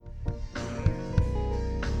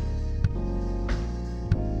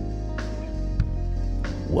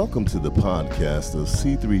Welcome to the podcast of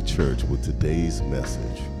C3 Church with today's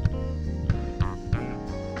message.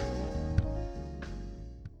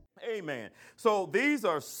 Amen. So these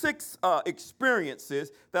are six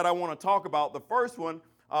experiences that I want to talk about. The first one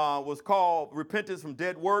was called repentance from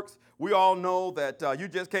dead works. We all know that you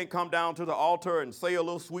just can't come down to the altar and say a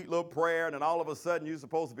little sweet little prayer and then all of a sudden you're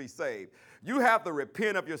supposed to be saved. You have to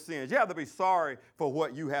repent of your sins. You have to be sorry for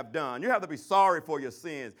what you have done. You have to be sorry for your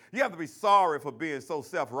sins. You have to be sorry for being so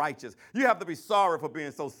self-righteous. You have to be sorry for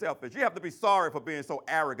being so selfish. You have to be sorry for being so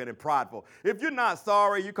arrogant and prideful. If you're not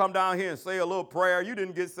sorry, you come down here and say a little prayer, you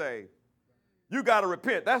didn't get saved. You got to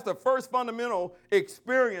repent. That's the first fundamental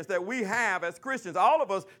experience that we have as Christians. All of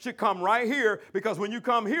us should come right here because when you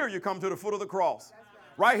come here, you come to the foot of the cross.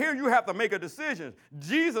 Right here, you have to make a decision.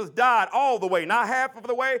 Jesus died all the way, not half of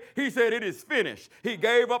the way. He said it is finished. He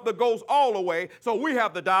gave up the ghost all the way, so we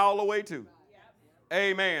have to die all the way too.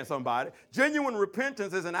 Amen, somebody. Genuine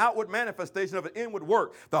repentance is an outward manifestation of an inward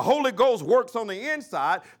work. The Holy Ghost works on the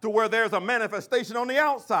inside to where there's a manifestation on the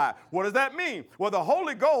outside. What does that mean? Well, the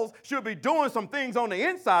Holy Ghost should be doing some things on the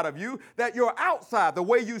inside of you that you're outside, the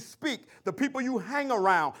way you speak, the people you hang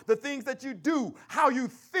around, the things that you do, how you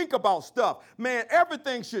think about stuff. Man,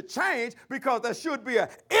 everything should change because there should be an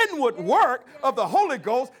inward work of the Holy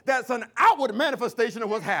Ghost that's an outward manifestation of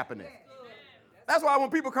what's happening. That's why when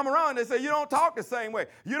people come around, they say, you don't talk the same way.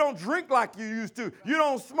 You don't drink like you used to. You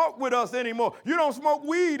don't smoke with us anymore. You don't smoke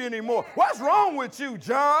weed anymore. What's wrong with you,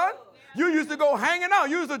 John? You used to go hanging out.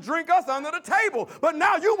 You used to drink us under the table. But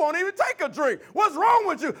now you won't even take a drink. What's wrong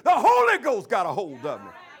with you? The Holy Ghost got a hold of me.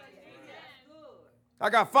 I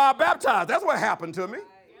got fire baptized. That's what happened to me.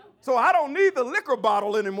 So I don't need the liquor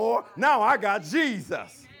bottle anymore. Now I got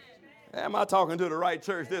Jesus. Am I talking to the right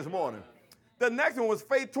church this morning? The next one was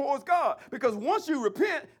faith towards God. Because once you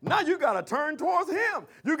repent, now you got to turn towards Him.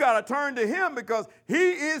 You got to turn to Him because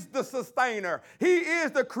He is the sustainer. He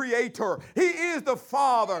is the creator. He is the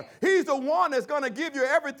Father. He's the one that's going to give you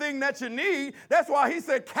everything that you need. That's why He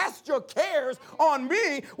said, cast your cares on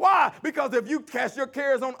me. Why? Because if you cast your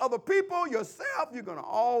cares on other people, yourself, you're going to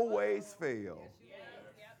always fail.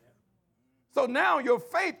 So now your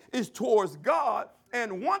faith is towards God.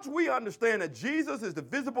 And once we understand that Jesus is the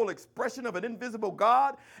visible expression of an invisible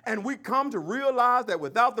God, and we come to realize that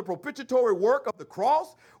without the propitiatory work of the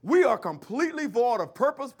cross, we are completely void of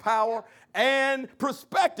purpose, power, and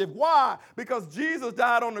perspective. Why? Because Jesus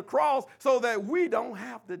died on the cross so that we don't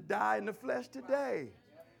have to die in the flesh today.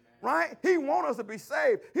 Right? He wants us to be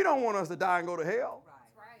saved. He don't want us to die and go to hell.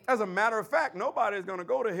 As a matter of fact, nobody is going to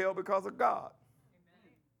go to hell because of God.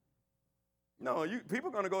 No, people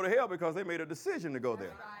are going to go to hell because they made a decision to go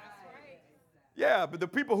there. Yeah, but the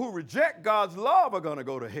people who reject God's love are going to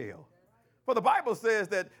go to hell. For the Bible says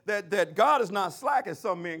that God is not slack as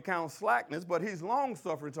some men count slackness, but He's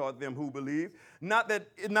long-suffering toward them who believe, not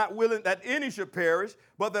willing that any should perish,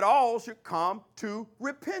 but that all should come to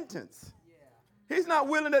repentance. He's not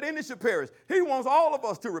willing that any should perish. He wants all of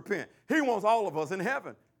us to repent. He wants all of us in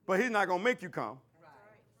heaven, but He's not going to make you come.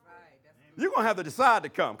 You're going to have to decide to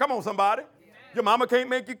come. Come on, somebody. Your mama can't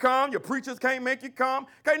make you come. Your preachers can't make you come.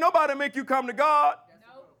 Can't nobody make you come to God.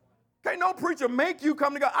 Can't no preacher make you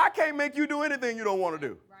come to God. I can't make you do anything you don't want to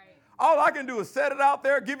do. All I can do is set it out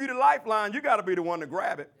there, give you the lifeline. You got to be the one to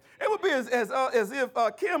grab it. It would be as if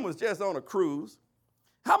Kim was just on a cruise.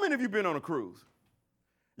 How many of you been on a cruise?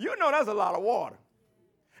 You know that's a lot of water.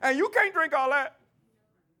 And you can't drink all that.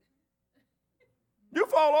 You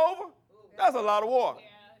fall over, that's a lot of water.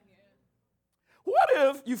 What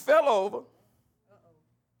if you fell over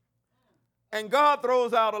and God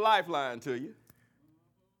throws out a lifeline to you?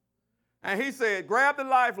 And He said, grab the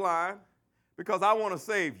lifeline because I want to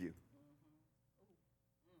save you.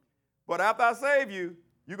 But after I save you,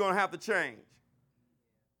 you're going to have to change.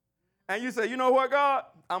 And you say, you know what, God?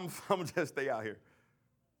 I'm going to just stay out here.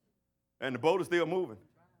 And the boat is still moving.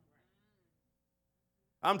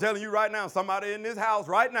 I'm telling you right now, somebody in this house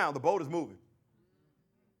right now, the boat is moving.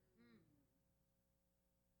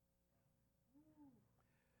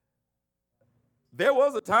 There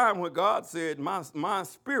was a time when God said, my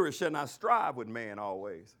spirit shall not strive with man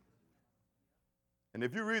always. And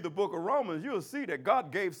if you read the book of Romans, you'll see that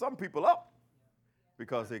God gave some people up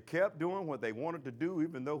because they kept doing what they wanted to do,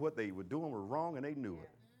 even though what they were doing was wrong and they knew it.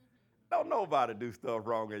 Don't nobody do stuff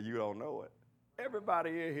wrong and you don't know it. Everybody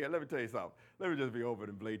in here, let me tell you something. Let me just be open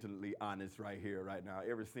and blatantly honest right here, right now.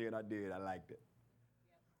 Every sin I did, I liked it.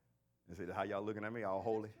 You see how y'all looking at me all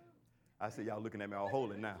holy? I see y'all looking at me all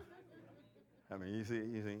holy now. I mean, you see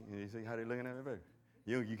how they looking at me, baby?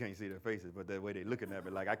 You can't see their faces, but the way they looking at me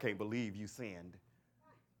like, I can't believe you sinned.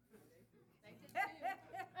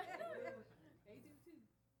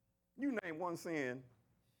 You name one sin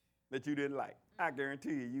that you didn't like. I guarantee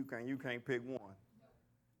you can't pick one.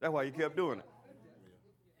 That's why you kept doing it.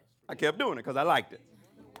 I kept doing it because I liked it.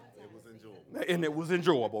 It was enjoyable. And it was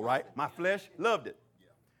enjoyable, right? My flesh loved it.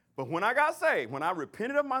 But when I got saved, when I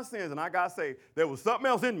repented of my sins and I got saved, there was something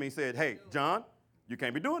else in me said, hey, John, you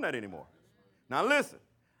can't be doing that anymore. Now listen,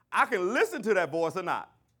 I can listen to that voice or not.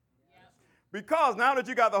 Because now that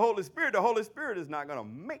you got the Holy Spirit is not going to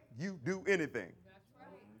make you do anything.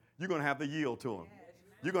 You're going to have to yield to him.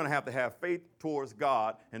 You're going to have faith towards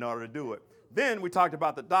God in order to do it. Then we talked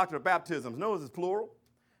about the doctrine of baptisms. Notice it's plural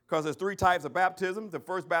because there's 3 types of baptisms. The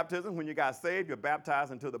first baptism, when you got saved, you're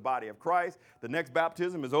baptized into the body of Christ. The next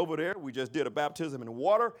baptism is over there. We just did a baptism in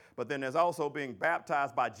water, but then there's also being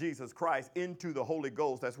baptized by Jesus Christ into the Holy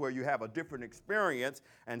Ghost. That's where you have a different experience.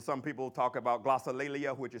 And some people talk about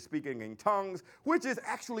glossolalia, which is speaking in tongues, which is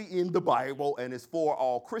actually in the Bible and is for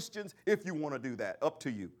all Christians if you want to do that. Up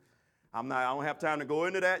to you. I don't have time to go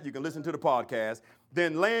into that. You can listen to the podcast.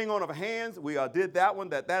 Then laying on of hands, we did that one.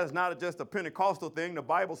 That is not just a Pentecostal thing. The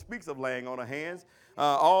Bible speaks of laying on of hands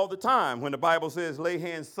all the time. When the Bible says lay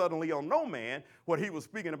hands suddenly on no man, what he was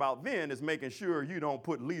speaking about then is making sure you don't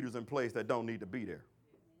put leaders in place that don't need to be there.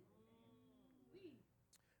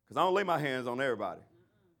 Because I don't lay my hands on everybody.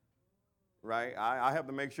 Right? I have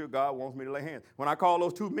to make sure God wants me to lay hands. When I called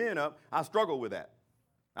those 2 men up, I struggled with that.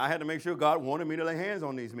 I had to make sure God wanted me to lay hands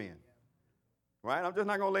on these men. Right? I'm just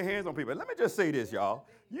not going to lay hands on people. Let me just say this, y'all.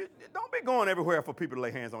 You don't be going everywhere for people to lay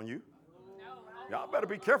hands on you. Y'all better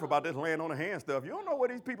be careful about this laying on the hand stuff. You don't know where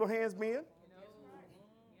these people's hands been.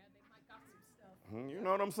 You know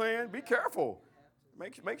what I'm saying? Be careful.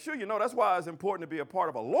 Make sure you know. That's why it's important to be a part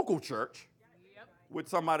of a local church with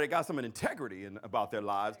somebody that got some integrity about their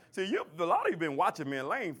lives. See, a lot of you have been watching me in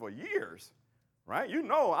Lane for years. Right? You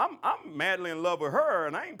know I'm madly in love with her,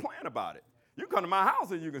 and I ain't playing about it. You come to my house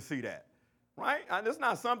and you can see that. Right? It's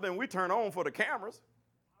not something we turn on for the cameras.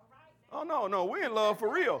 Oh, no, we in love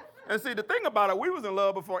for real. And see, the thing about it, we was in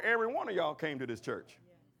love before every one of y'all came to this church.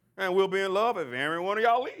 And we'll be in love if every one of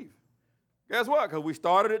y'all leave. Guess what? Because we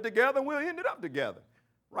started it together and we'll end it up together.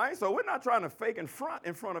 Right? So we're not trying to fake in front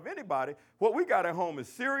of anybody. What we got at home is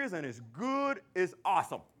serious and it's good, it's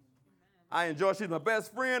awesome. I enjoy, she's my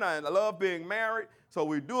best friend. I love being married. So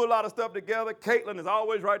we do a lot of stuff together. Caitlin is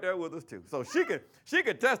always right there with us too. So she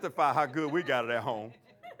can testify how good we got it at home.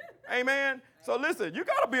 Amen. So listen, you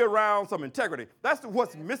got to be around some integrity. That's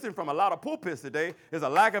what's missing from a lot of pulpits today is a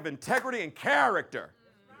lack of integrity and character.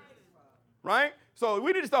 Right? So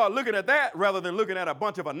we need to start looking at that rather than looking at a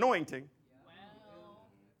bunch of anointing.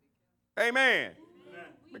 Amen.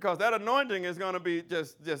 Because that anointing is going to be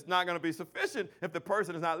just not going to be sufficient if the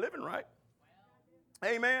person is not living right.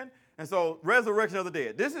 Amen. And so resurrection of the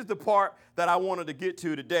dead. This is the part that I wanted to get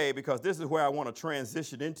to today because this is where I want to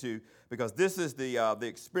transition into because this is the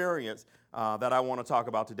experience that I want to talk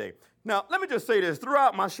about today. Now, let me just say this.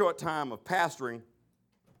 Throughout my short time of pastoring,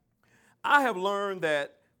 I have learned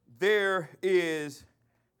that there is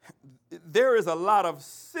a lot of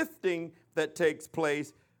sifting that takes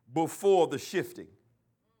place before the shifting.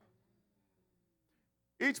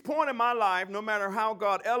 Each point in my life, no matter how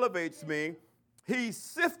God elevates me, he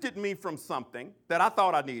sifted me from something that I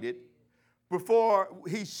thought I needed before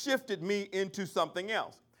he shifted me into something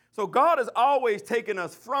else. So God has always taken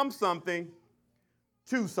us from something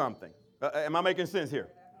to something. Am I making sense here?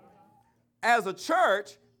 As a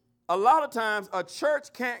church, a lot of times a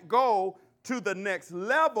church can't go to the next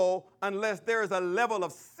level unless there is a level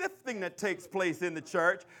of sifting that takes place in the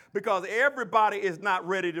church because everybody is not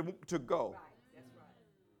ready to go.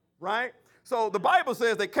 Right? So the Bible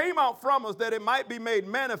says they came out from us that it might be made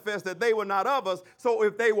manifest that they were not of us. So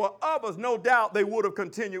if they were of us, no doubt they would have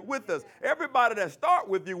continued with us. Everybody that start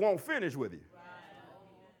with you won't finish with you.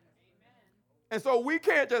 And so we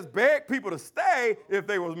can't just beg people to stay if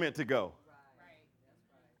they was meant to go.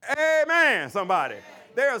 Amen, somebody.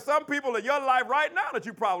 There are some people in your life right now that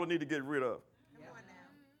you probably need to get rid of.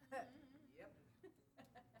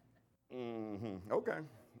 Okay.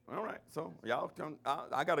 All right, so y'all,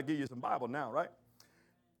 I got to give you some Bible now, right?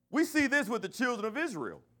 We see this with the children of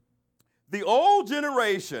Israel. The old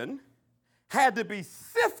generation had to be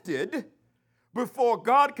sifted before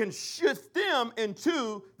God can shift them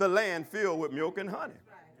into the land filled with milk and honey.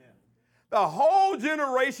 The whole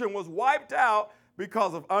generation was wiped out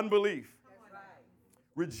because of unbelief,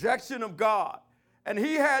 rejection of God. And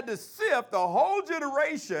he had to sift the whole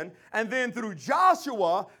generation, and then through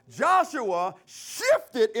Joshua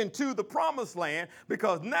shifted into the promised land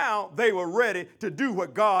because now they were ready to do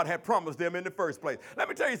what God had promised them in the first place. Let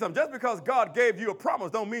me tell you something. Just because God gave you a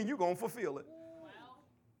promise don't mean you're going to fulfill it.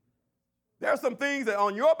 There are some things that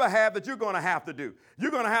on your behalf that you're going to have to do. You're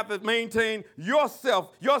going to have to maintain yourself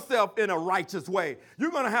in a righteous way. You're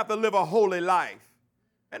going to have to live a holy life.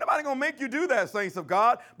 Ain't nobody going to make you do that, saints of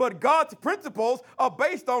God. But God's principles are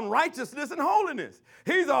based on righteousness and holiness.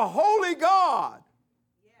 He's a holy God.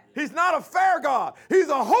 He's not a fair God. He's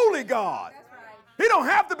a holy God. That's right. He don't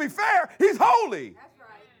have to be fair. He's holy. That's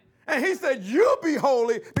right. And he said, you be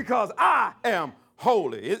holy because I am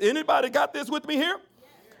holy. Anybody got this with me here?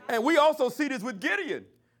 And we also see this with Gideon.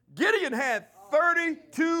 Gideon had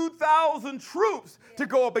 32,000 troops to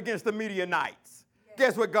go up against the Midianites.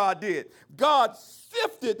 Guess what God did? God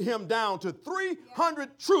sifted him down to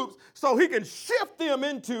 300 troops so he can shift them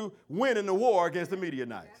into winning the war against the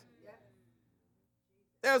Midianites.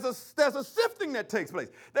 There's a sifting that takes place.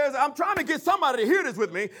 I'm trying to get somebody to hear this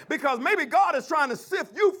with me because maybe God is trying to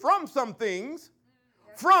sift you from some things,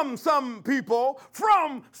 from some people,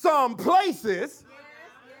 from some places.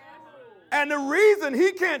 And the reason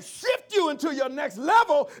he can't shift you into your next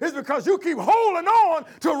level is because you keep holding on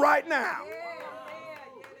to right now.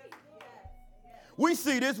 We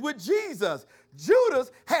see this with Jesus.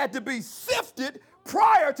 Judas had to be sifted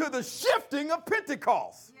prior to the shifting of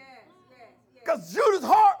Pentecost. Because Judas'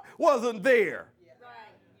 heart wasn't there.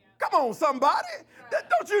 Come on, somebody.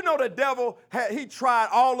 Don't you know the devil, he tried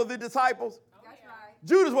all of the disciples?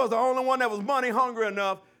 Judas was the only one that was money hungry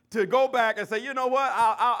enough to go back and say, you know what,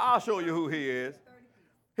 I'll show you who he is.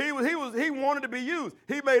 He wanted to be used.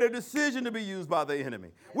 He made a decision to be used by the enemy.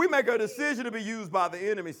 We make a decision to be used by the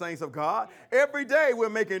enemy, saints of God. Every day we're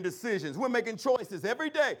making decisions. We're making choices every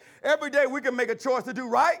day. Every day we can make a choice to do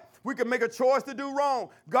right. We can make a choice to do wrong.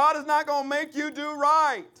 God is not going to make you do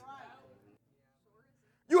right.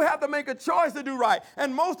 You have to make a choice to do right.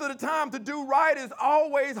 And most of the time to do right is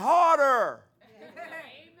always harder.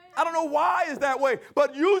 I don't know why it's that way,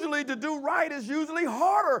 but usually to do right is usually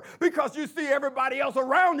harder because you see everybody else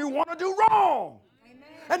around you want to do wrong. Amen.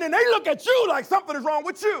 And then they look at you like something is wrong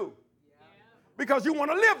with you because you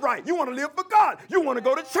want to live right. You want to live for God. You want to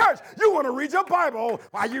go to church. You want to read your Bible.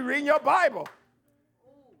 Why are you reading your Bible?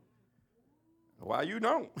 Why you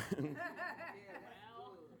don't?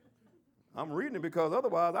 I'm reading it because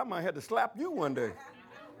otherwise I might have to slap you one day.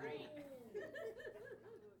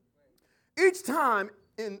 Each time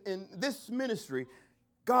in this ministry,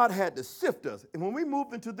 God had to sift us. And when we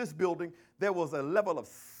moved into this building, there was a level of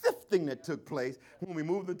sifting that took place when we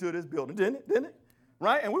moved into this building, didn't it?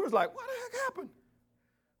 Right? And we was like, what the heck happened?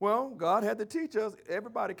 Well, God had to teach us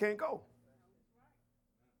everybody can't go.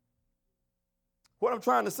 What I'm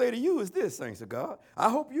trying to say to you is this, saints of God. I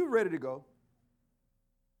hope you're ready to go.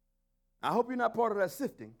 I hope you're not part of that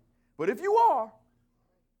sifting. But if you are,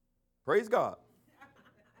 praise God.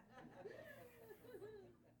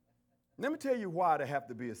 Let me tell you why there have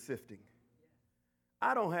to be a sifting.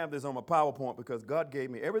 I don't have this on my PowerPoint because God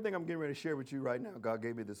gave me everything I'm getting ready to share with you right now. God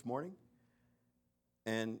gave me this morning.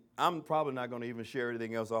 And I'm probably not going to even share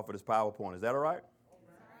anything else off of this PowerPoint. Is that all right?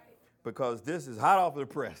 Because this is hot off of the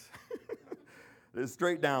press. It's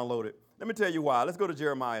straight downloaded. Let me tell you why. Let's go to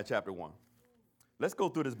Jeremiah chapter 1. Let's go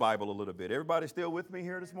through this Bible a little bit. Everybody still with me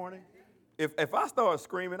here this morning? If I start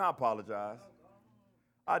screaming, I apologize.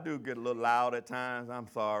 I do get a little loud at times. I'm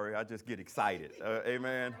sorry. I just get excited.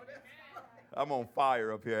 Amen. I'm on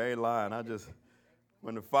fire up here. I ain't lying.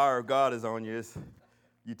 When the fire of God is on you,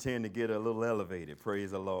 you tend to get a little elevated.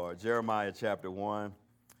 Praise the Lord. Jeremiah chapter 1.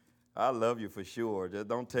 I love you for sure. Just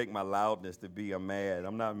don't take my loudness to be I'm mad.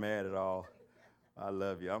 I'm not mad at all. I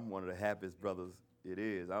love you. I'm one of the happiest brothers it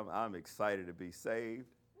is. I'm excited to be saved,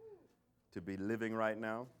 to be living right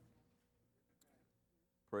now.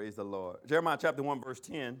 Praise the Lord. Jeremiah chapter 1, verse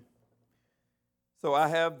 10. So I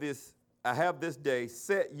have this day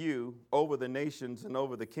set you over the nations and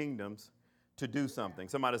over the kingdoms to do something.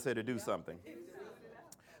 Somebody say to do something.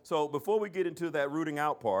 So before we get into that rooting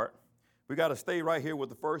out part, we got to stay right here with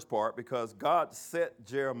the first part because God set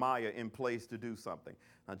Jeremiah in place to do something.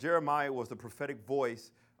 Now, Jeremiah was the prophetic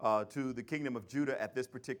voice to the kingdom of Judah at this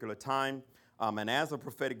particular time. And as a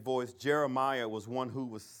prophetic voice, Jeremiah was one who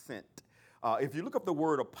was sent. If you look up the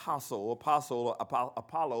word Apollos,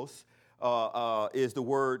 is the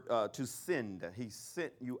word to send. He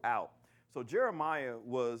sent you out. So Jeremiah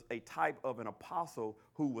was a type of an apostle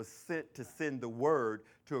who was sent to send the word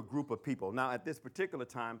to a group of people. Now, at this particular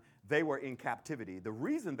time, they were in captivity. The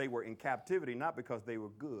reason they were in captivity, not because they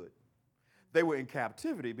were good. They were in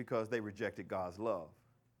captivity because they rejected God's love.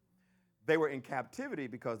 They were in captivity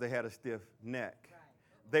because they had a stiff neck.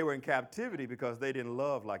 They were in captivity because they didn't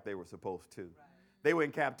love like they were supposed to. They were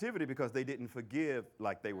in captivity because they didn't forgive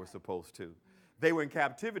like they were supposed to. They were in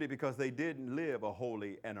captivity because they didn't live a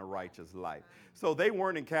holy and a righteous life. So they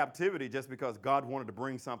weren't in captivity just because God wanted to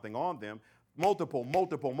bring something on them.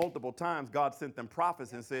 Multiple times, God sent them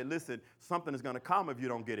prophets and said, listen, something is going to come if you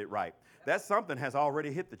don't get it right. That something has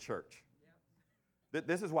already hit the church.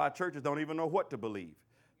 This is why churches don't even know what to believe.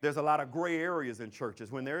 There's a lot of gray areas in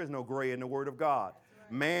churches when there is no gray in the Word of God.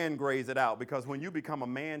 Man grays it out, because when you become a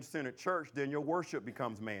man-centered church, then your worship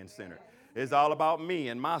becomes man-centered. It's all about me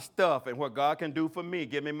and my stuff and what God can do for me.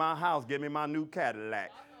 Give me my house. Give me my new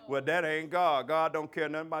Cadillac. Well, that ain't God. God don't care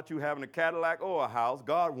nothing about you having a Cadillac or a house.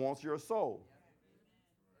 God wants your soul.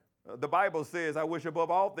 The Bible says, I wish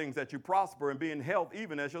above all things that you prosper and be in health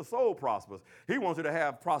even as your soul prospers. He wants you to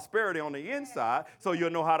have prosperity on the inside so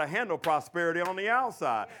you'll know how to handle prosperity on the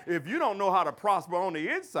outside. If you don't know how to prosper on the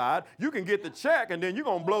inside, you can get the check and then you're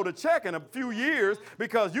going to blow the check in a few years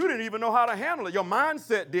because you didn't even know how to handle it. Your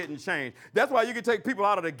mindset didn't change. That's why you can take people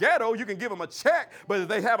out of the ghetto. You can give them a check, but if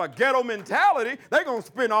they have a ghetto mentality, they're going to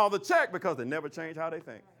spend all the check because they never change how they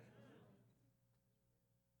think.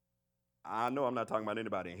 I know I'm not talking about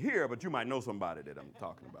anybody in here, but you might know somebody that I'm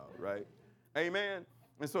talking about, right? Amen.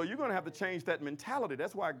 And so you're going to have to change that mentality.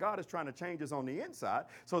 That's why God is trying to change us on the inside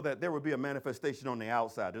so that there will be a manifestation on the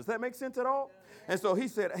outside. Does that make sense at all? And so he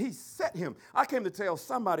said, he set him. I came to tell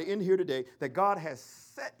somebody in here today that God has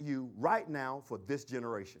set you right now for this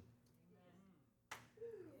generation.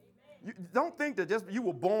 You don't think that just you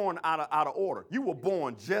were born out of order. You were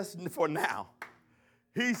born just for now.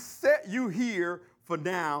 He set you here for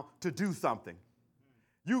now to do something.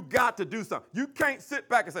 You got to do something. You can't sit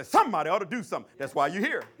back and say, somebody ought to do something. That's why you're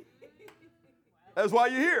here. That's why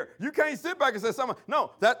you're here. You can't sit back and say, somebody.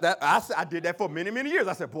 No, I did that for many, many years.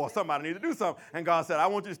 I said, boy, somebody need to do something. And God said, I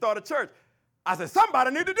want you to start a church. I said,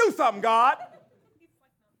 somebody need to do something, God. He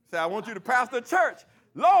said, I want you to pastor a church.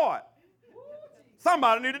 Lord,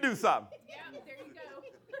 somebody need to do something. Yeah, there you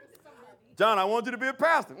go. John, I want you to be a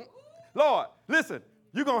pastor. Lord, listen,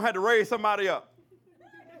 you're going to have to raise somebody up.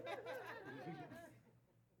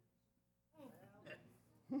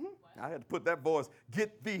 I had to put that voice,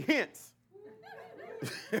 get the hints.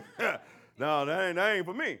 No, that ain't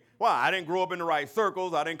for me. Why? I didn't grow up in the right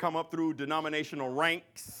circles. I didn't come up through denominational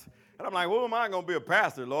ranks. And I'm like, well, am I going to be a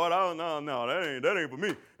pastor, Lord? I don't know. No, that ain't for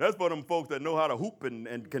me. That's for them folks that know how to hoop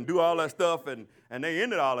and can do all that stuff, and they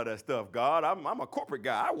into all of that stuff, God. I'm a corporate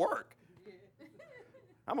guy. I work.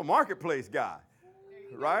 I'm a marketplace guy,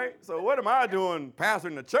 right? So what am I doing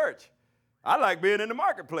pastoring the church? I like being in the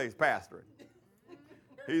marketplace pastoring.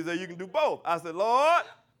 He said, you can do both. I said, Lord,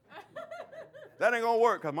 that ain't going to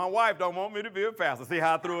work because my wife don't want me to be a pastor. See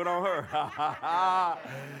how I threw it on her? I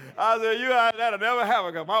said, that'll never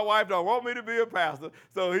happen because my wife don't want me to be a pastor.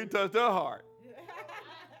 So he touched her heart.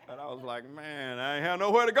 And I was like, man, I ain't have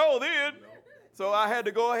nowhere to go then. So I had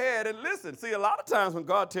to go ahead and listen. See, a lot of times when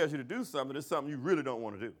God tells you to do something, it's something you really don't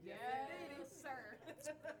want to do. Yes, sir. Yes,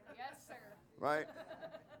 sir. Right?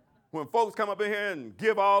 When folks come up in here and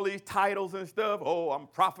give all these titles and stuff, oh, I'm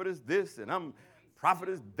prophetess this and I'm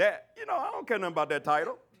prophetess that. You know, I don't care nothing about that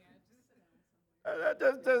title.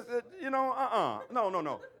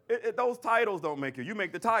 No. Those titles don't make you. You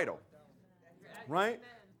make the title, right?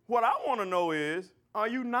 What I want to know is, are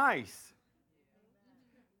you nice?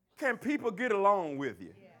 Can people get along with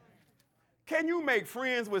you? Can you make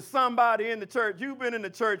friends with somebody in the church? You've been in the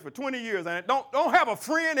church for 20 years and don't have a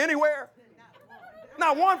friend anywhere?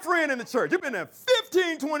 Not one friend in the church. You've been there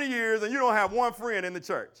 15, 20 years, and you don't have one friend in the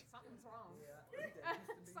church. Something's wrong.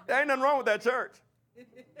 There ain't nothing wrong with that church.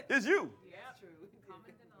 It's you. Yeah, true.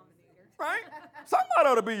 Common denominator. Right? Somebody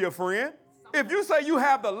ought to be your friend. If you say you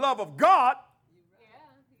have the love of God,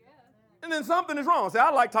 and then something is wrong. See,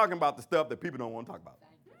 I like talking about the stuff that people don't want to talk about.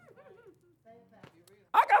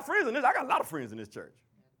 I got friends in this. I got a lot of friends in this church.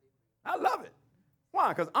 I love it. Why?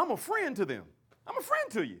 Because I'm a friend to them. I'm a friend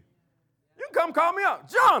to you. You can come call me up.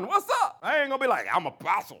 John, what's up? I ain't going to be like, I'm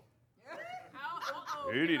apostle.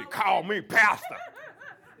 You need to call me pastor.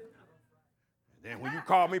 And then when you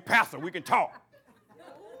call me pastor, we can talk.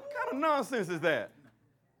 What kind of nonsense is that?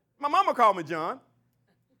 My mama called me John.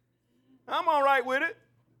 I'm all right with it.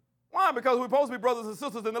 Why? Because we're supposed to be brothers and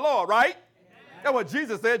sisters in the Lord, right? That's what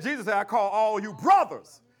Jesus said. Jesus said, I call all you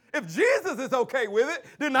brothers. If Jesus is okay with it,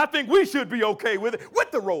 then I think we should be okay with it with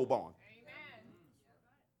the robe on.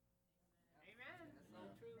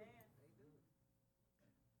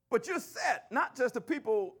 But you're set, not just the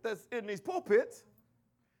people that's in these pulpits.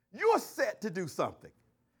 You're set to do something.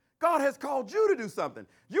 God has called you to do something.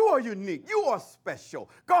 You are unique. You are special.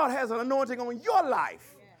 God has an anointing on your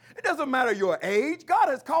life. It doesn't matter your age. God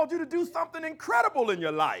has called you to do something incredible in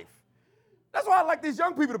your life. That's why I like these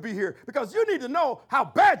young people to be here, because you need to know how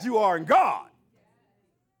bad you are in God.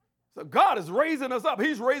 So God is raising us up.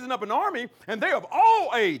 He's raising up an army, and they're of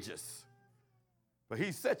all ages. But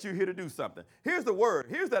he set you here to do something. Here's the word.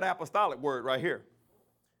 Here's that apostolic word right here.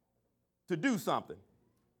 To do something.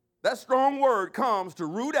 That strong word comes to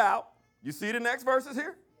root out. You see the next verses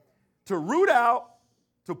here? To root out,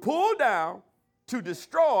 to pull down, to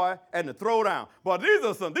destroy, and to throw down. But these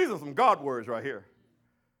are some God words right here.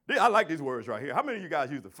 I like these words right here. How many of you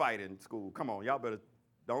guys used to fight in school? Come on, y'all better,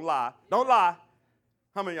 don't lie. Don't lie.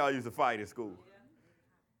 How many of y'all used to fight in school?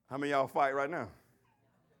 How many of y'all fight right now?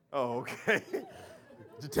 Oh, okay.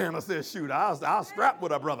 Jatana says, shoot, I'll strap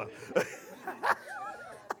with her brother.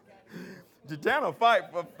 Jatana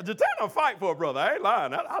fight for a brother. I ain't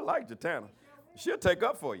lying. I like Jatana. She'll take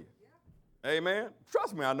up for you. Amen.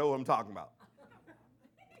 Trust me, I know what I'm talking about.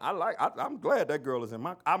 I'm glad that girl is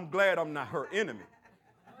I'm glad I'm not her enemy.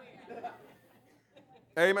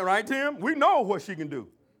 Amen. Right, Tim? We know what she can do.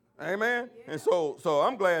 Amen. And so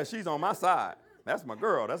I'm glad she's on my side. That's my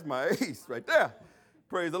girl. That's my ace right there.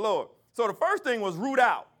 Praise the Lord. So the first thing was root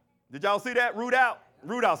out. Did y'all see that? Root out.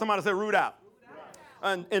 Root out. Somebody said root out.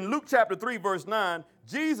 And in Luke chapter 3, verse 9,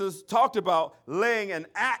 Jesus talked about laying an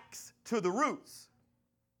axe to the roots.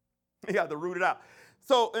 You have to root it out.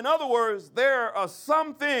 So in other words, there are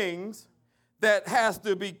some things that has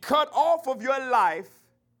to be cut off of your life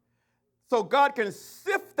so God can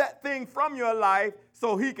sift that thing from your life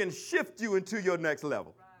so he can shift you into your next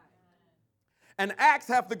level. And axe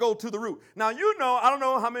have to go to the root. Now, you know, I don't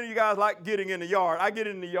know how many of you guys like getting in the yard. I get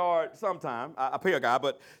in the yard sometime. I pay a guy,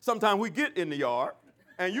 but sometimes we get in the yard.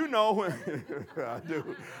 And you know when I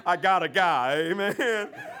do. I got a guy, amen.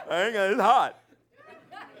 It's hot.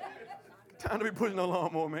 Time to be pushing the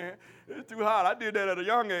lawnmower, man. It's too hot. I did that at a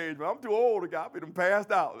young age, but I'm too old to got me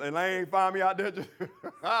passed out. And they ain't find me out there just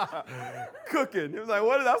cooking. It was like,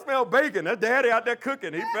 what is that? I smell bacon. That's Daddy out there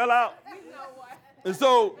cooking. He fell out. And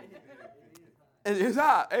so, and it's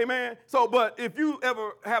hot, amen. So, but if you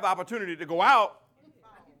ever have the opportunity to go out,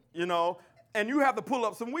 you know, and you have to pull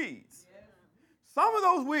up some weeds. Some of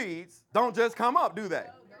those weeds don't just come up, do they?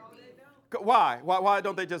 Why? Why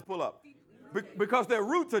don't they just pull up? Because their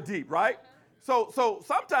roots are deep, right? So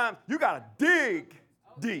sometimes you got to dig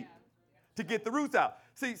deep to get the roots out.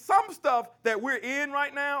 See, some stuff that we're in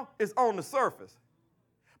right now is on the surface.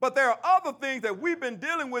 But there are other things that we've been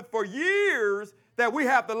dealing with for years that we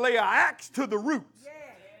have to lay an axe to the roots.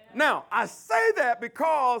 Now, I say that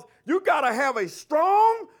because you got to have a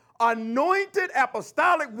strong, anointed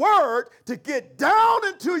apostolic word to get down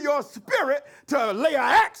into your spirit to lay an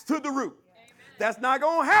axe to the root. That's not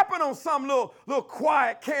going to happen on some little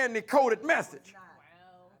quiet candy-coated message.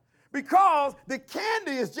 Because the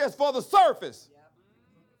candy is just for the surface.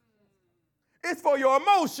 It's for your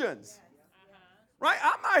emotions. Right?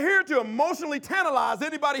 I'm not here to emotionally tantalize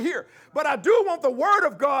anybody here. But I do want the word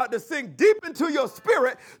of God to sink deep into your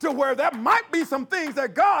spirit to where there might be some things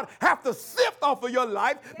that God have to sift off of your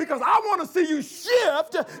life because I want to see you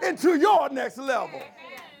shift into your next level.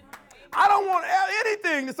 I don't want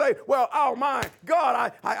anything to say, well, oh my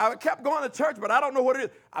God, I kept going to church, but I don't know what it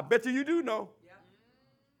is. I bet you do know.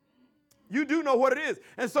 You do know what it is.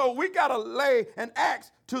 And so we got to lay an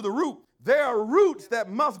axe to the root. There are roots that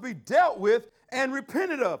must be dealt with and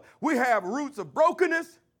repented of. We have roots of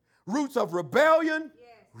brokenness, roots of rebellion,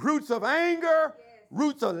 roots of anger,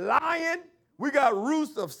 roots of lying. We got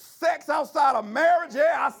roots of sex outside of marriage.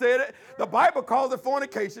 Yeah, I said it. The Bible calls it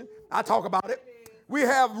fornication. I talk about it. We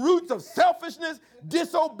have roots of selfishness,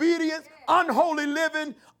 disobedience, unholy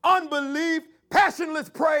living, unbelief, passionless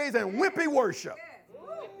praise, and wimpy worship.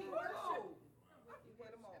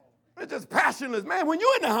 It's just passionless. Man, when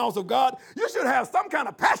you're in the house of God, you should have some kind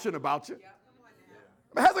of passion about you.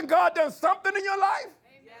 Hasn't God done something in your life?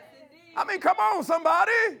 I mean, come on,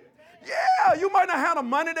 somebody. Yeah, you might not have the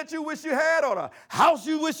money that you wish you had or the house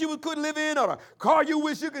you wish you could live in or the car you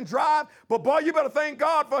wish you could drive. But boy, you better thank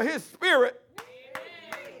God for his spirit.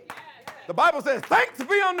 The Bible says, thanks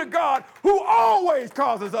be unto God who always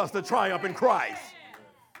causes us to triumph in Christ.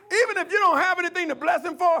 Even if you don't have anything to bless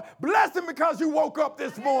him for, bless him because you woke up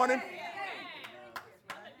this morning.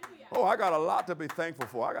 Oh, I got a lot to be thankful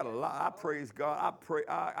for. I got a lot. I praise God.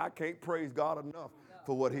 I can't praise God enough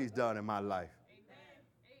for what he's done in my life.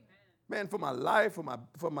 Man, for my life, for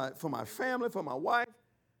my family, for my wife.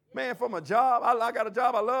 Man, for my job. I got a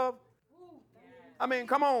job I love. I mean,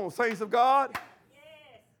 come on, saints of God.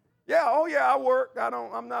 Yeah, oh yeah, I work.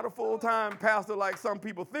 I'm not a full-time pastor like some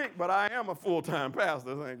people think, but I am a full-time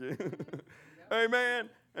pastor, thank you. Amen.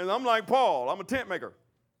 And I'm like Paul, I'm a tent maker.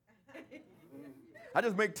 I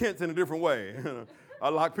just make tents in a different way. I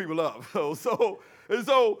lock people up. That's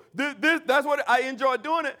what I enjoy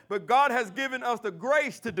doing it, but God has given us the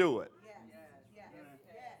grace to do it.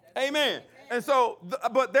 Amen. And so,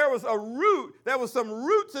 but there was some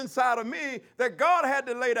roots inside of me that God had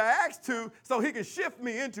to lay the axe to so he could shift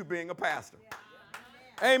me into being a pastor.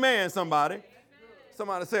 Amen, somebody.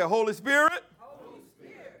 Somebody say, Holy Spirit,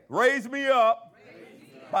 raise me up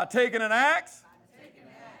by taking an axe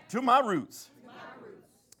to my roots.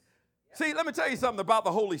 See, let me tell you something about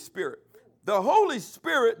the Holy Spirit. The Holy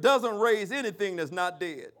Spirit doesn't raise anything that's not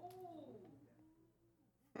dead.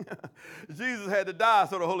 Jesus had to die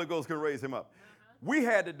so the Holy Ghost can raise him up. We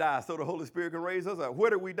had to die so the Holy Spirit can raise us up. Where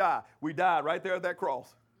did we die? We died right there at that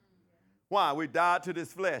cross. Why? We died to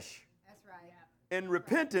this flesh. That's right. In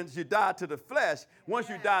repentance, you die to the flesh. Once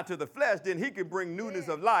you die to the flesh, then he can bring newness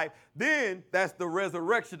of life. Then that's the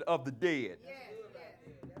resurrection of the dead.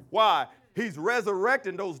 Why? He's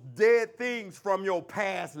resurrecting those dead things from your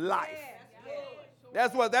past life.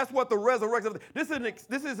 That's what the resurrection. This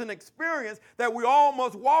is an experience that we all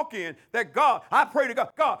must walk in. That God, I pray to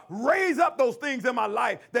God, raise up those things in my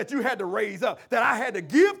life that you had to raise up, that I had to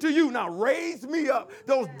give to you. Now raise me up.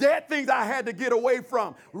 Those dead things I had to get away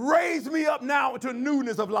from. Raise me up now to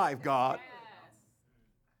newness of life, God.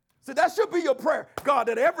 So that should be your prayer. God,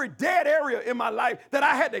 that every dead area in my life that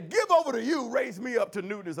I had to give over to you, raise me up to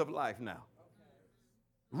newness of life now.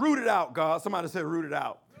 Root it out, God. Somebody said root it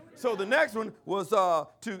out. So the next one was to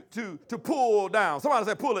pull down. Somebody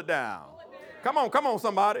said pull it down. Come on,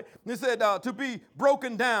 somebody. He said to be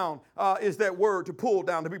broken down is that word, to pull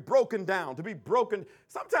down, to be broken down, to be broken.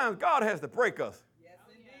 Sometimes God has to break us. Yes,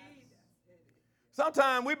 indeed.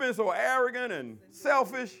 Sometimes we've been so arrogant and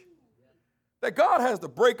selfish that God has to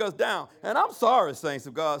break us down. And I'm sorry, saints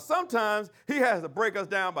of God. Sometimes he has to break us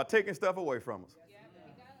down by taking stuff away from us. Yeah,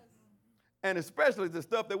 he does. And especially the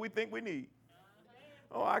stuff that we think we need.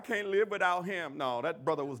 Oh, I can't live without him. No, that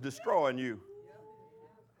brother was destroying you.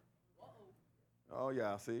 Oh,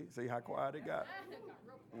 yeah, see how quiet it got?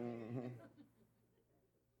 Mm-hmm.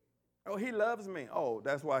 Oh, he loves me. Oh,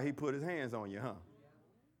 that's why he put his hands on you, huh?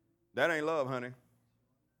 That ain't love, honey.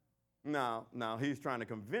 No, he's trying to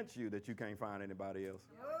convince you that you can't find anybody else.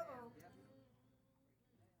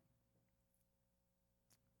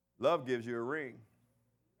 Love gives you a ring.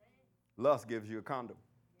 Lust gives you a condom.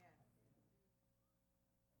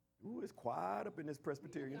 Ooh, it's quiet up in this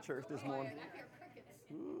Presbyterian church this morning.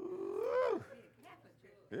 Ooh,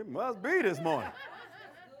 it must be this morning.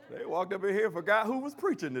 They walked up in here and forgot who was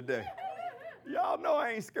preaching today. Y'all know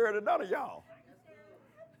I ain't scared of none of y'all.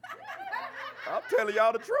 I'm telling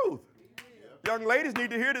y'all the truth. Young ladies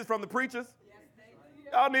need to hear this from the preachers.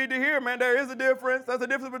 Y'all need to hear, man, there is a difference. There's a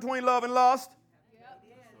difference between love and lust.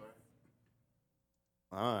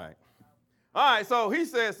 All right, so he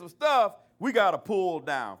says some stuff we got to pull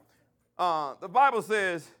down. The Bible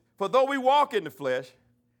says, for though we walk in the flesh,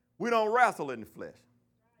 we don't wrestle in the flesh.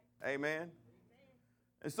 Amen.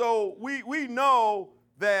 And so we know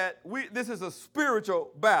that this is a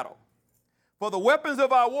spiritual battle. For the weapons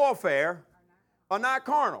of our warfare are not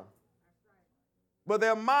carnal, but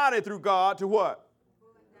they're mighty through God to what?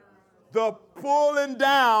 The pulling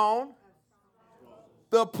down.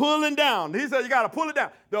 The pulling down. He said you got to pull it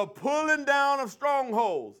down. The pulling down of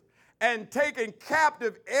strongholds and taking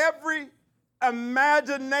captive every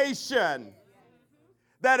imagination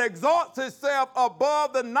that exalts itself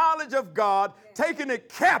above the knowledge of God, taking it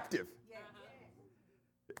captive.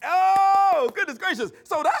 Oh, goodness gracious.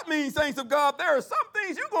 So that means, saints of God, there are some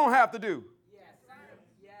things you're going to have to do.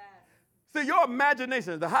 See, your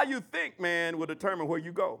imagination, how you think, man, will determine where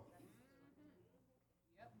you go.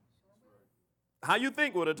 How you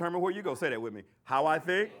think will determine where you go. Say that with me. How I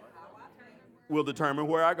think will determine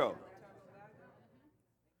where I go.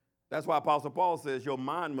 That's why Apostle Paul says your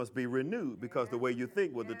mind must be renewed, because the way you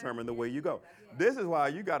think will determine the way you go. This is why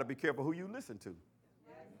you got to be careful who you listen to.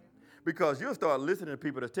 Because you'll start listening to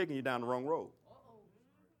people that's taking you down the wrong road.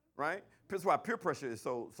 Right? That's why peer pressure is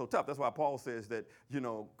so tough. That's why Paul says that,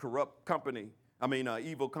 evil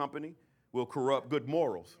company will corrupt good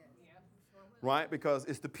morals. Right? Because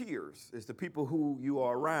it's the peers. It's the people who you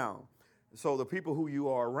are around. So the people who you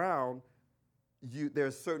are around,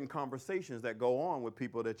 there's certain conversations that go on with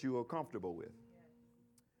people that you are comfortable with.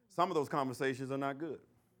 Some of those conversations are not good.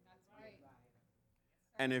 That's right.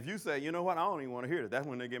 And if you say, you know what, I don't even want to hear that, that's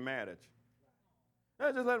when they get mad at you.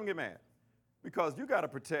 Just let them get mad. Because you got to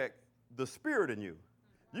protect the spirit in you.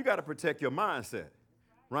 You got to protect your mindset.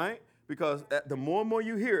 Right? Because the more and more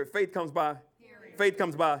you hear it, faith comes by. Hearing. Faith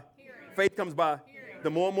comes by. Hearing. Faith comes by. Hearing. The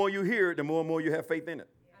more and more you hear it, the more and more you have faith in it.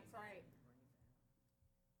 That's right.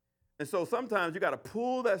 And so sometimes you got to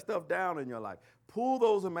pull that stuff down in your life. Pull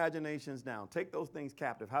those imaginations down. Take those things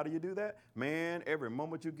captive. How do you do that? Man, every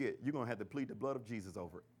moment you get, you're going to have to plead the blood of Jesus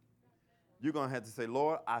over it. You're going to have to say,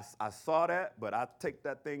 Lord, I saw that, but I take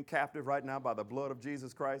that thing captive right now by the blood of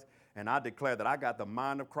Jesus Christ, and I declare that I got the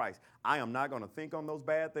mind of Christ. I am not going to think on those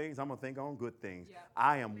bad things. I'm going to think on good things. Yeah.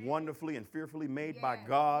 I am wonderfully and fearfully made by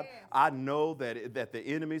God. Yeah. I know that the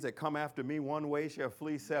enemies that come after me one way shall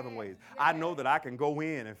flee seven ways. Yeah. I know that I can go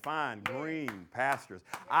in and find green pastures.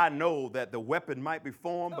 I know that the weapon might be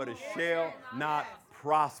formed, but it shall not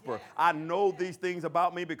prosper. I know these things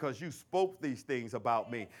about me because you spoke these things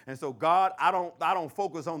about me. And so, God, I don't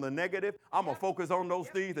focus on the negative. I'm going to focus on those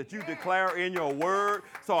things that you declare in your word.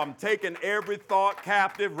 So I'm taking every thought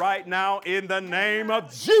captive right now in the name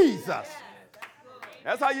of Jesus.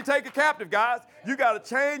 That's how you take it captive, guys. You got to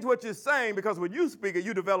change what you're saying, because when you speak it,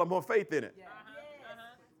 you develop more faith in it.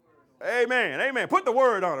 Amen. Amen. Put the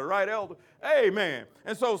word on it, right, elder? Amen.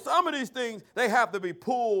 And so some of these things, they have to be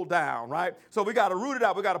pulled down, right? So we got to root it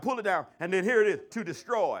out. We got to pull it down. And then here it is, to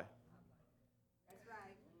destroy. That's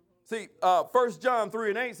right. See, 1 John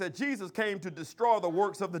 3:8 said Jesus came to destroy the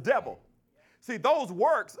works of the devil. See, those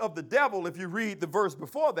works of the devil, if you read the verse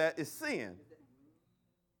before that, is sin.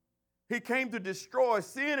 He came to destroy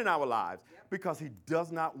sin in our lives because he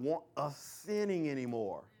does not want us sinning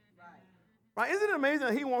anymore. Right? Isn't it amazing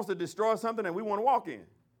that he wants to destroy something that we want to walk in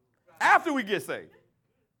after we get saved?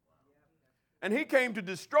 And he came to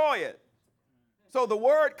destroy it. So the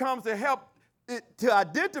word comes to help it, to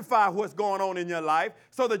identify what's going on in your life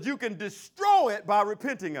so that you can destroy it by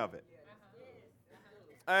repenting of it.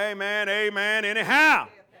 Amen, amen, anyhow.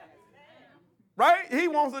 Right? He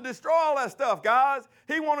wants to destroy all that stuff, guys.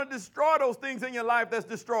 He wants to destroy those things in your life that's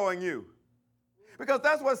destroying you. Because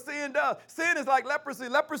that's what sin does. Sin is like leprosy.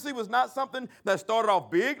 Leprosy was not something that started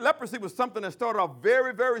off big. Leprosy was something that started off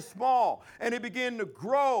very, very small. And it began to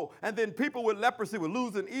grow. And then people with leprosy would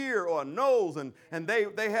lose an ear or a nose. And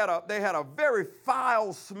they had a very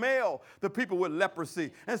foul smell, the people with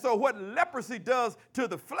leprosy. And so what leprosy does to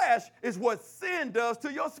the flesh is what sin does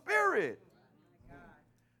to your spirit.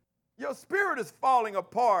 Your spirit is falling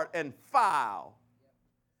apart and foul.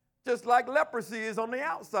 Just like leprosy is on the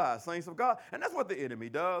outside, saints of God. And that's what the enemy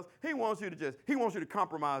does. He wants you to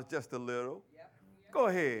compromise just a little. Yep. Go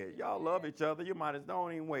ahead. Y'all love each other. You might as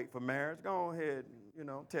don't even wait for marriage. Go ahead,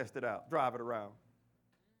 test it out. Drive it around.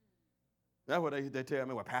 That's what they tell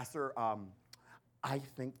me. Well, Pastor, I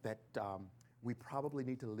think that we probably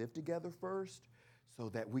need to live together first so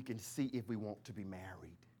that we can see if we want to be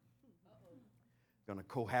married. Going to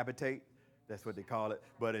cohabitate. That's what they call it.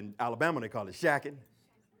 But in Alabama, they call it shacking.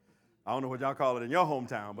 I don't know what y'all call it in your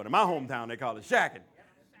hometown, but in my hometown, they call it shacking.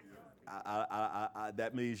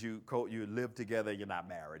 That means you live together, you're not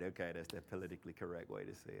married. Okay, that's the politically correct way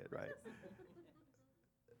to say it, right?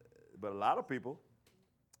 But a lot of people,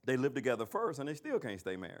 they live together first, and they still can't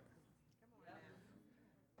stay married.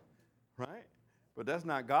 Right? But that's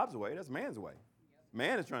not God's way. That's man's way.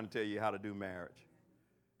 Man is trying to tell you how to do marriage.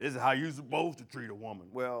 This is how you're supposed to treat a woman.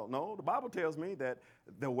 Well, no, the Bible tells me that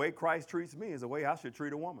the way Christ treats me is the way I should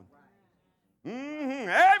treat a woman. Mm-hmm.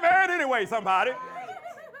 Amen. Anyway, somebody.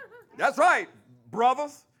 That's right,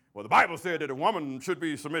 brothers. Well, the Bible said that a woman should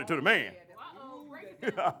be submitted to the man.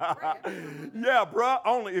 Yeah, bruh,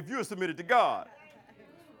 only if you're submitted to God.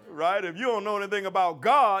 Right? If you don't know anything about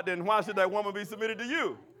God, then why should that woman be submitted to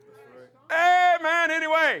you? Amen.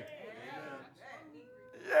 Anyway.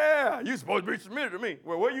 Yeah, you're supposed to be submitted to me.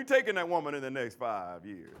 Well, where are you taking that woman in the next 5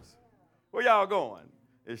 years? Where y'all going?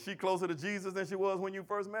 Is she closer to Jesus than she was when you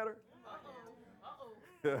first met her?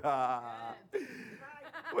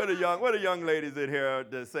 Where the young ladies in here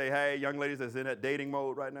that say, hey, young ladies that's in that dating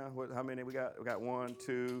mode right now? How many we got? We got 1,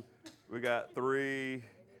 2, we got 3.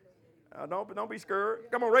 Don't be scared.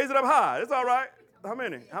 Come on, raise it up high. It's all right. How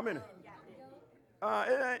many?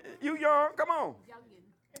 You young? Come on.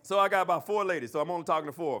 So I got about 4 ladies, so I'm only talking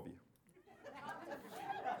to 4 of you.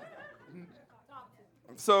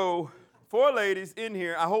 So 4 ladies in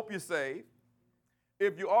here, I hope you're saved.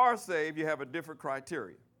 If you are saved, you have a different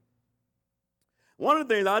criteria. One of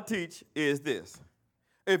the things I teach is this.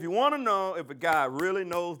 If you want to know if a guy really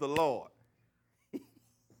knows the Lord,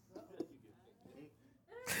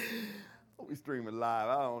 we streaming live.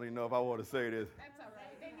 I don't even know if I want to say this. That's all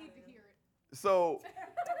right. They need to hear it. So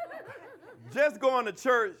just going to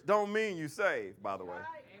church don't mean you saved, by the way.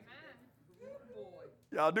 Amen.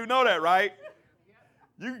 Y'all do know that, right?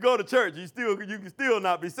 You can go to church, you can still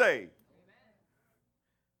not be saved.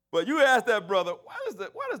 But you ask that brother,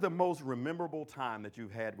 what is the most memorable time that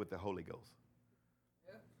you've had with the Holy Ghost?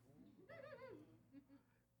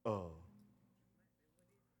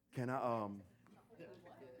 Can I,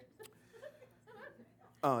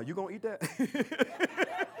 you gonna eat that? You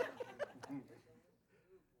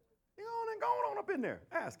know, and go on up in there.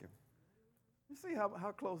 Ask him. You see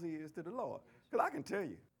how close he is to the Lord. Because I can tell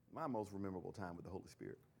you, my most memorable time with the Holy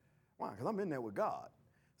Spirit. Why? Because I'm in there with God.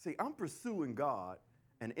 See, I'm pursuing God,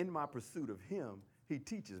 and in my pursuit of him, he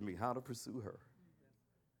teaches me how to pursue her.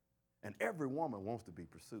 And every woman wants to be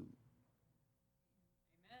pursued.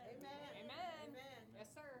 Amen. Amen. Yes,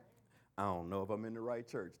 sir. I don't know if I'm in the right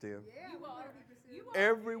church, Tim. Yeah, you are. You are.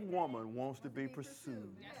 Every woman wants to be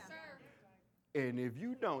pursued. Yes, sir. And if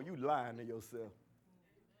you don't, you lying to yourself.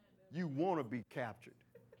 You want to be captured.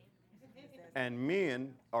 And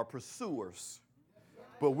men are pursuers.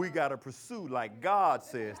 But we got to pursue like God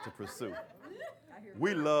says to pursue.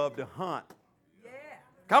 We love to hunt.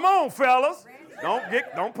 Come on, fellas.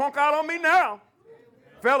 Don't punk out on me now.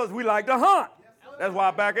 Fellas, we like to hunt. That's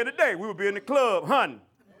why back in the day, we would be in the club hunting.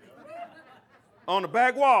 On the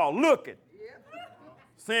back wall, looking.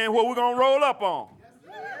 Seeing what we're going to roll up on.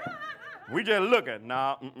 We just looking.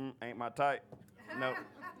 Nah, ain't my type.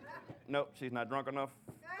 Nope, she's not drunk enough.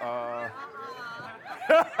 Ain't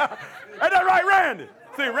that right, Randy?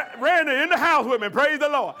 See, Randy in the house with me, praise the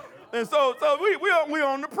Lord. And so we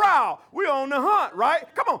on the prowl. We on the hunt, right?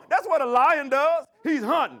 Come on, that's what a lion does. He's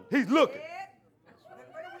hunting. He's looking.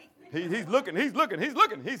 He's looking.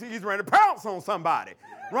 He's ready to pounce on somebody,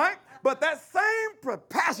 right? But that same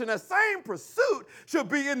passion, that same pursuit should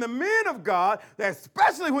be in the men of God, that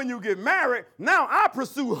especially when you get married, now I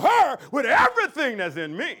pursue her with everything that's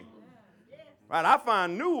in me. Right? I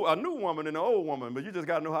find a new woman in an old woman, but you just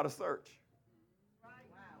got to know how to search.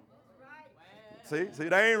 See,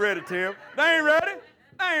 they ain't ready, Tim. They ain't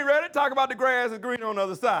ready. Talk about the grass is green on the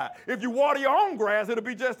other side. If you water your own grass, it'll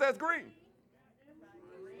be just as green.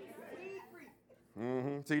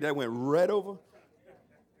 See, that went right over.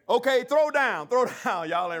 Okay, throw down.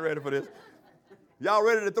 Y'all ain't ready for this. Y'all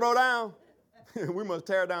ready to throw down? We must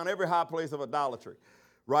tear down every high place of idolatry,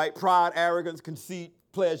 right? Pride, arrogance, conceit,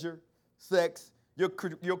 pleasure, sex. Your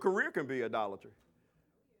career can be idolatry.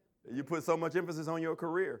 You put so much emphasis on your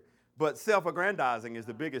career. But self-aggrandizing is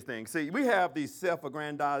the biggest thing. See, we have these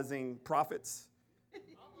self-aggrandizing prophets.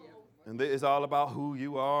 And it's all about who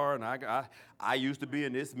you are. And I used to be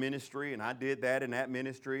in this ministry, and I did that in that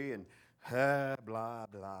ministry, and blah, blah,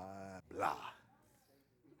 blah.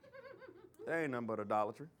 That ain't nothing but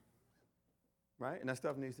idolatry. Right? And that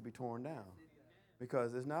stuff needs to be torn down.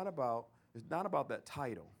 Because it's not about that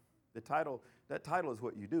title. That title is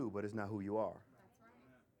what you do, but it's not who you are.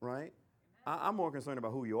 Right? I'm more concerned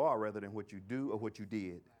about who you are rather than what you do or what you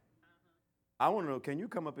did. I want to know, can you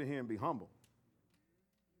come up in here and be humble?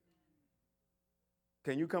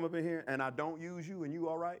 Can you come up in here and I don't use you and you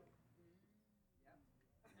all right?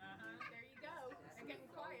 There you go. They're getting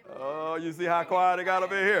quiet. Oh, you see how quiet it got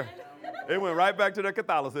up in here? It went right back to the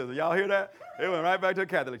Catholicism. Y'all hear that? It went right back to the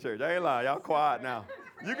Catholic Church. I ain't lying. Y'all quiet now.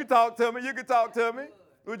 You can talk to me.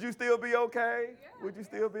 Would you still be okay? Would you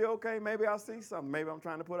still be okay? Maybe I'll see something. Maybe I'm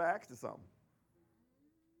trying to put an axe to something.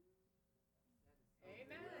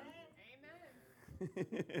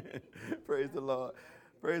 Amen. Praise the Lord.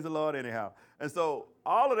 Praise the Lord anyhow. And so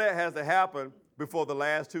all of that has to happen before the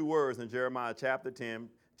last two words in Jeremiah chapter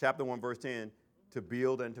 1, verse 10, to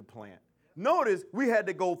build and to plant. Notice we had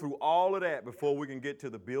to go through all of that before we can get to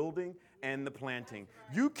the building and the planting.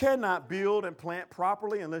 You cannot build and plant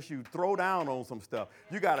properly unless you throw down on some stuff.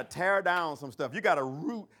 You got to tear down some stuff. You got to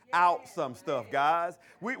root out some stuff, guys.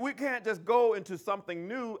 We can't just go into something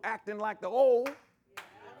new acting like the old.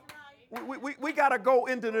 We got to go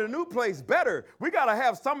into the new place better. We got to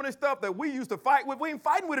have some of the stuff that we used to fight with. We ain't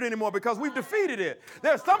fighting with it anymore because we've defeated it.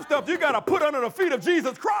 There's some stuff you got to put under the feet of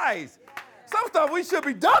Jesus Christ. Some stuff we should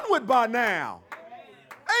be done with by now.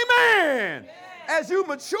 Amen. As you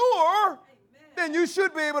mature, then you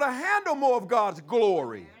should be able to handle more of God's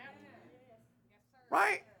glory.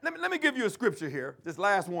 Right? Let me give you a scripture here. This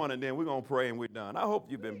last one, and then we're going to pray and we're done. I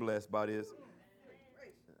hope you've been blessed by this.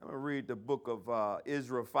 I'm going to read the book of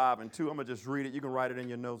Ezra 5 and 2. I'm going to just read it. You can write it in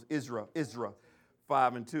your notes. Ezra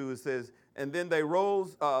 5 and 2. It says, and then there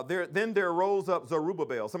rose up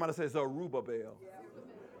Zerubbabel. Somebody say Zerubbabel.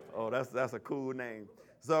 Oh, that's a cool name.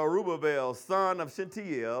 Zerubbabel, son of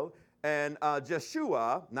Shealtiel, and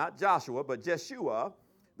Jeshua, not Joshua, but Jeshua,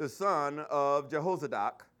 the son of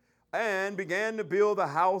Jehozadak, and began to build the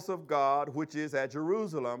house of God, which is at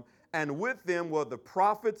Jerusalem, and with them were the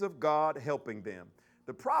prophets of God helping them.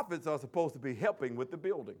 The prophets are supposed to be helping with the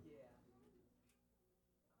building.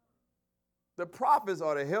 The prophets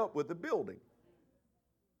are to help with the building.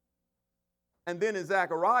 And then in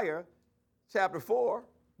Zechariah chapter 4,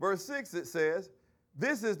 verse 6, it says,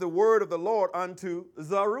 This is the word of the Lord unto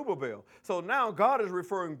Zerubbabel. So now God is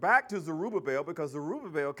referring back to Zerubbabel because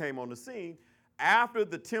Zerubbabel came on the scene after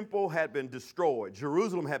the temple had been destroyed.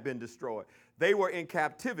 Jerusalem had been destroyed. They were in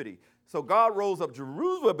captivity. So God rose up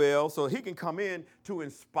Zerubbabel so he can come in to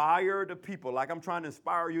inspire the people, like I'm trying to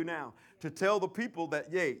inspire you now, to tell the people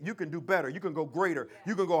that, yeah, you can do better, you can go greater,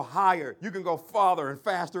 you can go higher, you can go farther and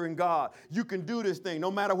faster in God. You can do this thing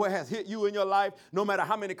no matter what has hit you in your life, no matter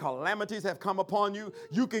how many calamities have come upon you,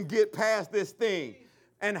 you can get past this thing.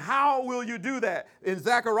 And how will you do that? In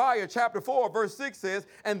Zechariah chapter 4, verse 6 says,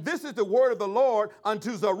 and this is the word of the Lord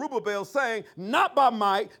unto Zerubbabel, saying, not by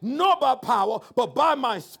might, nor by power, but by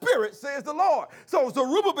my spirit, says the Lord. So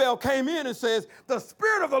Zerubbabel came in and says, the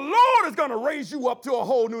spirit of the Lord is going to raise you up to a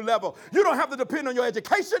whole new level. You don't have to depend on your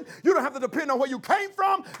education. You don't have to depend on where you came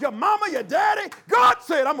from, your mama, your daddy. God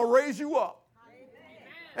said, I'm going to raise you up.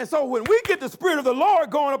 And so when we get the Spirit of the Lord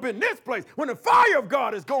going up in this place, when the fire of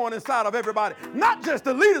God is going inside of everybody, not just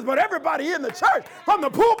the leaders, but everybody in the church, from the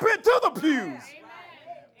pulpit to the pews,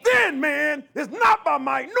 then, man, it's not by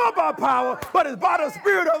might nor by power, but it's by the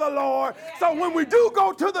Spirit of the Lord. So when we do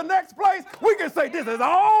go to the next place, we can say, this is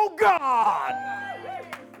all God.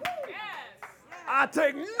 I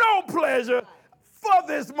take no pleasure for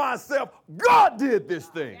this myself. God did this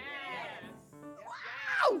thing.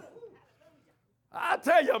 Wow! I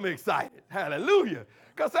tell you, I'm excited. Hallelujah.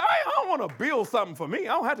 Because I don't want to build something for me.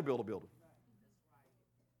 I don't have to build a building.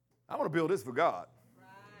 I want to build this for God.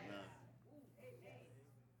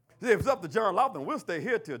 See, if it's up to John Lofton, we'll stay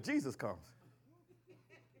here till Jesus comes.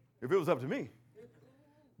 If it was up to me.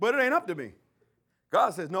 But it ain't up to me.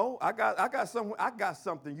 God says, no, I got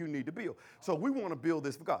something you need to build. So we want to build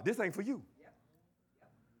this for God. This ain't for you.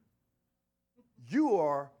 You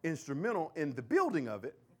are instrumental in the building of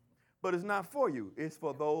it. But it's not for you. It's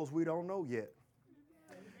for those we don't know yet.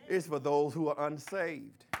 It's for those who are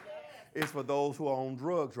unsaved. It's for those who are on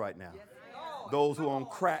drugs right now. Those who are on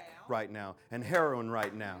crack right now and heroin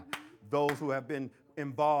right now. Those who have been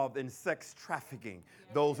involved in sex trafficking.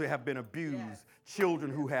 Those who have been abused.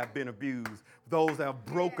 Children who have been abused. Those that are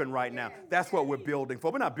broken right now. That's what we're building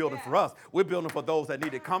for. We're not building for us. We're building for those that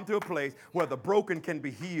need to come to a place where the broken can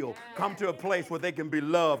be healed. Come to a place where they can be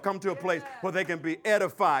loved. Come to a place where they can be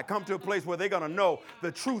edified. Come to a place where they're going to know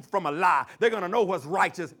the truth from a lie. They're going to know what's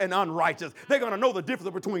righteous and unrighteous. They're going to know the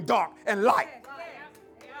difference between dark and light.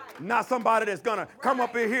 Not somebody that's going to come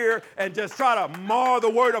up in here and just try to mar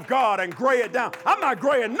the word of God and gray it down. I'm not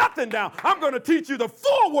graying nothing down. I'm going to teach you the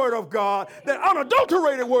full word of God, the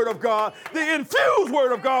unadulterated word of God, the infused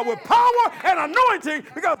word of God with power and anointing,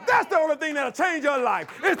 because that's the only thing that'll change your life.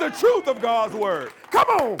 It's the truth of God's word. Come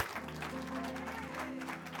on.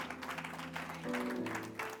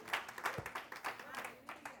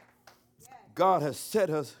 God has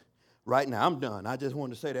set us right now. I'm done. I just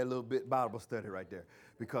wanted to say that little bit Bible study right there.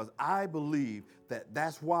 Because I believe that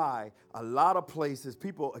that's why a lot of places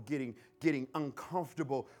people are getting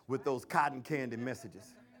uncomfortable with those cotton candy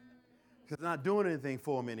messages. Because they're not doing anything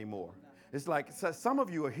for them anymore. It's like some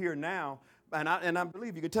of you are here now, and I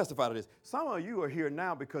believe you can testify to this. Some of you are here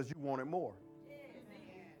now because you wanted more.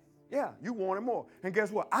 Yeah, you wanted more. And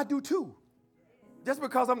guess what? I do too. Just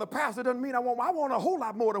because I'm the pastor doesn't mean I want a whole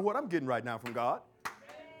lot more than what I'm getting right now from God.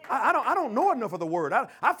 I don't know enough of the word.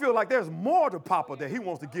 I feel like there's more to Papa that he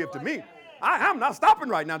wants to give to me. I'm not stopping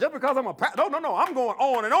right now just because I'm a pastor. No. I'm going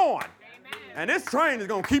on and on. Amen. And this train is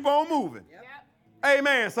going to keep on moving. Yep.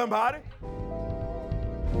 Amen, somebody.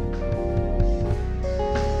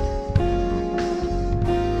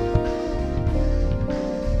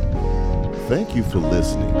 Thank you for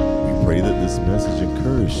listening. We pray that this message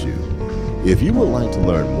encouraged you. If you would like to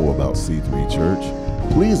learn more about C3 Church,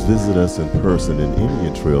 please visit us in person in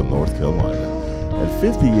Indian Trail, North Carolina at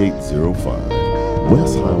 5805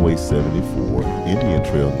 West Highway 74, Indian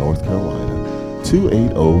Trail, North Carolina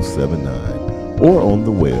 28079, or on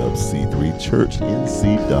the web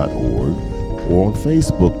c3churchnc.org or on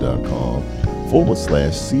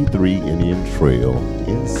facebook.com/C3 Indian Trail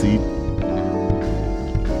NC